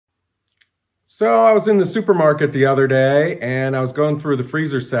So I was in the supermarket the other day and I was going through the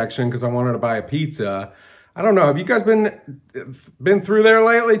freezer section because I wanted to buy a pizza. I don't know, have you guys been through there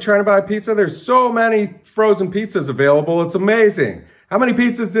lately trying to buy pizza? There's so many frozen pizzas available. It's amazing. How many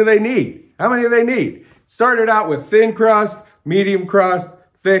pizzas do they need? How many do they need? Started out with thin crust, medium crust,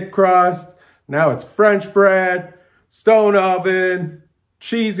 thick crust. Now it's French bread, stone oven,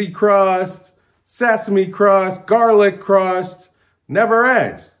 cheesy crust, sesame crust, garlic crust. Never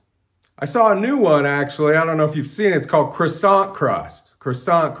ends. I saw a new one, actually. I don't know if you've seen it. It's called croissant crust.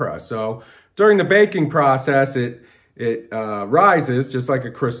 Croissant crust. So during the baking process, it rises just like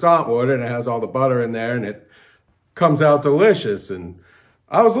a croissant would, and it has all the butter in there, and it comes out delicious. And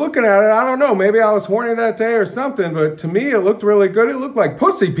I was looking at it. I don't know. Maybe I was horny that day or something, but to me, it looked really good. It looked like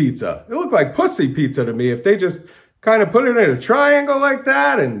pussy pizza. It looked like pussy pizza to me. If they just kind of put it in a triangle like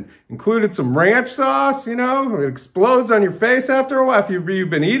that and included some ranch sauce, you know, it explodes on your face after a while. If you've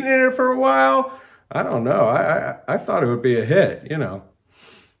been eating it for a while, I don't know. I thought it would be a hit, you know.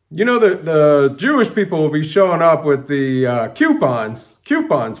 You know, the Jewish people will be showing up with the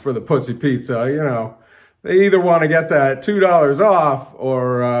coupons for the pussy pizza, you know. They either want to get that $2 off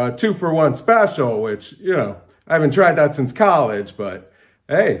or 2-for-1 special, which, you know, I haven't tried that since college, but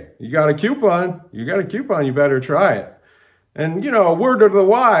hey, you got a coupon, you better try it. And, you know, a word of the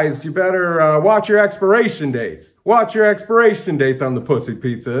wise, you better watch your expiration dates. Watch your expiration dates on the pussy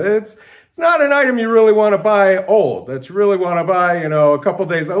pizza. It's not an item you really want to buy old. That you really want to buy, you know, a couple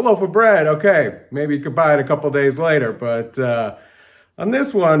days, a loaf of bread, okay, maybe you could buy it a couple days later. But on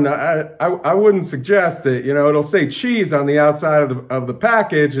this one, I wouldn't suggest it. You know, it'll say cheese on the outside of the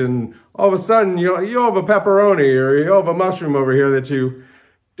package, and all of a sudden, you'll have a pepperoni or you'll have a mushroom over here that you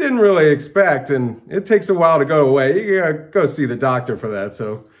didn't really expect, and it takes a while to go away. You gotta go see the doctor for that,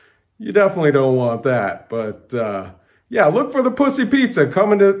 so you definitely don't want that. But yeah, look for the pussy pizza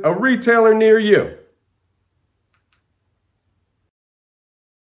coming to a retailer near you.